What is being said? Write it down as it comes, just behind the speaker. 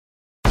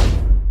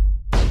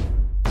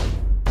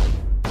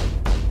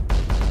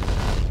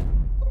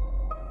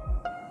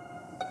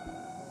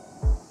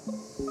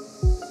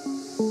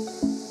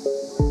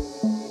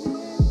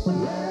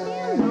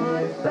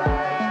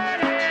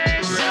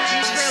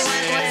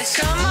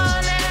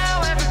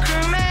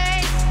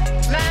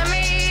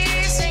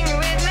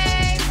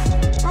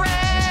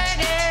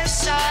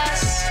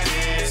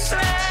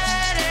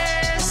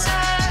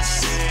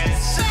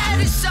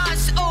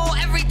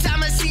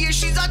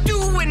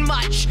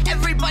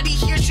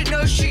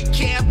Cheeto, she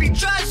can't be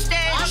trusted.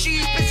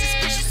 She's been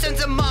suspicious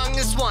since Among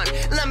Us one.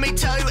 Let me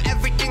tell you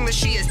everything that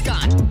she has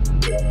done.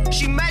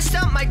 She messed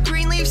up my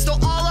green leaf,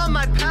 stole all of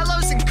my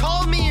pillows, and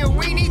called me a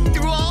weenie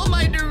through all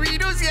my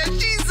Doritos. Yeah,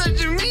 she's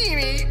such a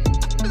meanie.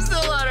 I'm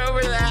still not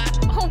over that.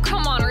 Oh,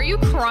 come on, are you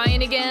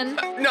crying again?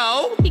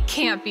 No. He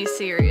can't be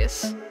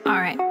serious. All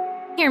right,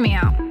 hear me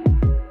out.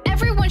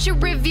 Everyone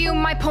should review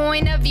my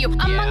point of view.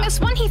 Among Us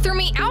one, he threw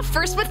me out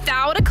first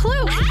without a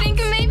clue. I think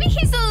maybe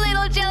he's a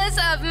little jealous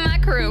of my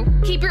crew.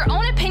 Keep your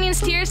own opinions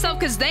to yourself,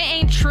 cause they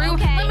ain't true.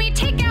 Okay. Let me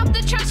take out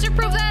the trash to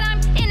prove that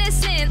I'm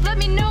innocent. Let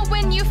me know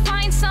when you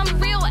find some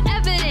real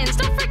evidence.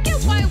 Don't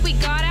forget why we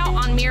got out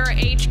on Mirror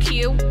HQ.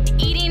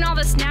 Eating all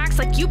the snacks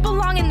like you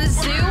belong in the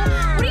zoo.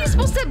 What are you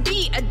supposed to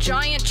be, a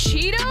giant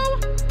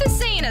Cheeto?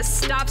 This ain't a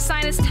stop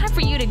sign, it's time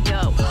for you to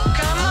go.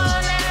 Come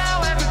on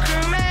now, every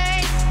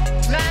crewmate.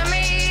 Let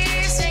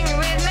me sing it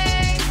with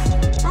me.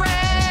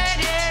 Red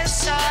is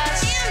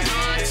sauce.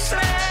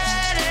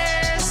 Red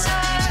is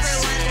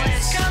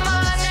sauce. Come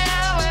on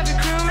now, every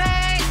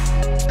crewmate.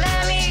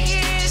 Let me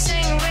hear you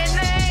sing it with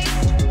me.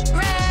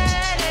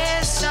 Red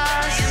is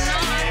sauce.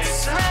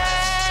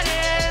 Red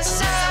is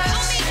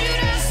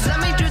sauce. Let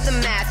me do the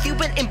math. You've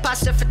been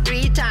imposter for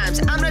 3 times.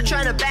 I'm not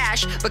trying to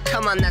bash, but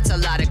come on, that's a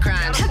lot of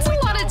crimes. That's a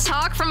lot of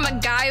talk from a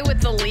guy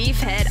with the leaf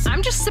head.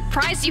 I'm just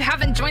surprised you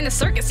haven't joined the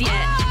circus yet.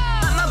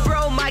 I'm a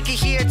bro, Micah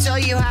here, tell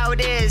you how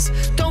it is.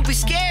 Don't be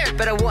scared,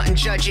 but I wouldn't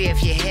judge you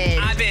if you hid.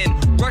 I've been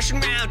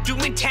rushing around,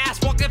 doing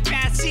tasks, walking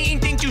fast, seeing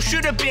things you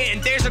should have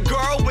been. There's a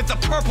girl with a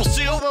purple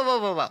suit.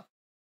 Whoa.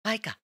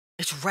 Micah,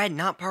 it's red,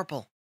 not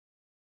purple.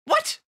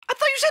 What? I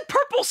thought you said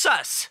purple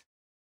sus.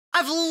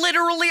 I've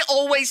literally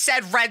always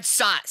said red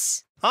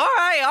sus. All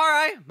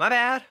right, my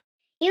bad.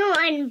 You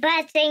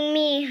unbuzzing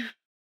me.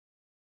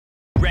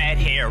 Red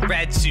hair,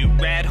 red suit,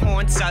 red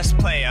horn, sus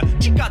player.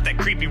 She got that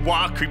creepy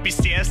walk, creepy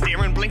stare,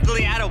 staring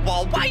blinkily at a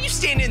wall. Why you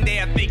standing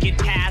there faking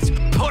tasks?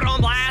 Put on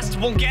blast,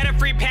 won't get a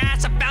free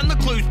pass. I found the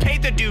clues,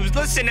 paid the dues.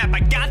 Listen up, I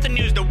got the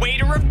news, the way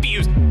to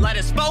refuse. Let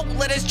us vote,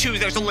 let us choose.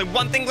 There's only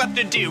one thing left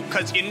to do,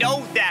 cause you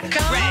know that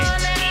Come red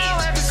on now,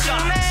 is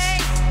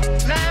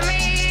sus. Let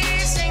me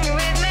sing it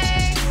with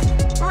me.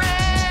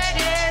 Red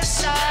is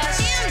sus.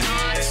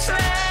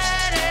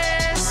 Red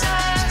is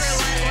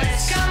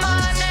sus. Come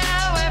on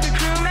now, every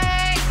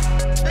crewmate.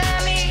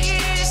 Let me hear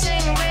you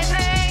sing it with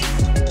me.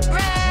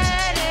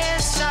 Red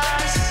is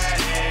sus.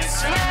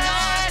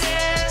 Red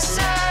is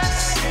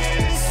sus.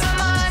 Come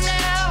on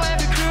now,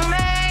 every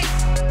crewmate.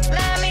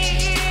 Let me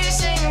hear you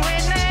sing it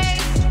with me.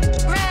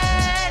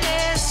 Red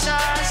is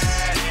sus.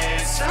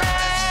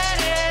 Red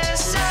is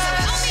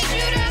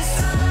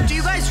sus. Do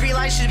you guys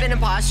realize she's been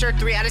imposter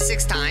 3 out of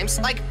 6 times?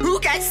 Like, who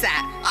gets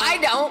that? I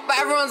don't, but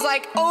everyone's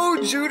like, oh,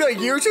 Judah,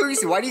 you're so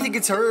easy. Why do you think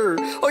it's her?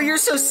 Oh, you're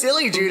so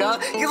silly, Judah.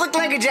 You look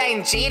like a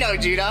giant Cheeto,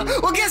 Judah.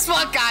 Well, guess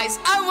what, guys?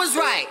 I was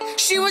right.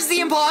 She was the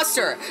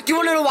imposter. Do you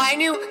want to know why I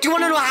knew? Do you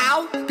want to know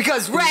how?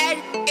 Because red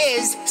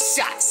is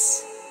sus.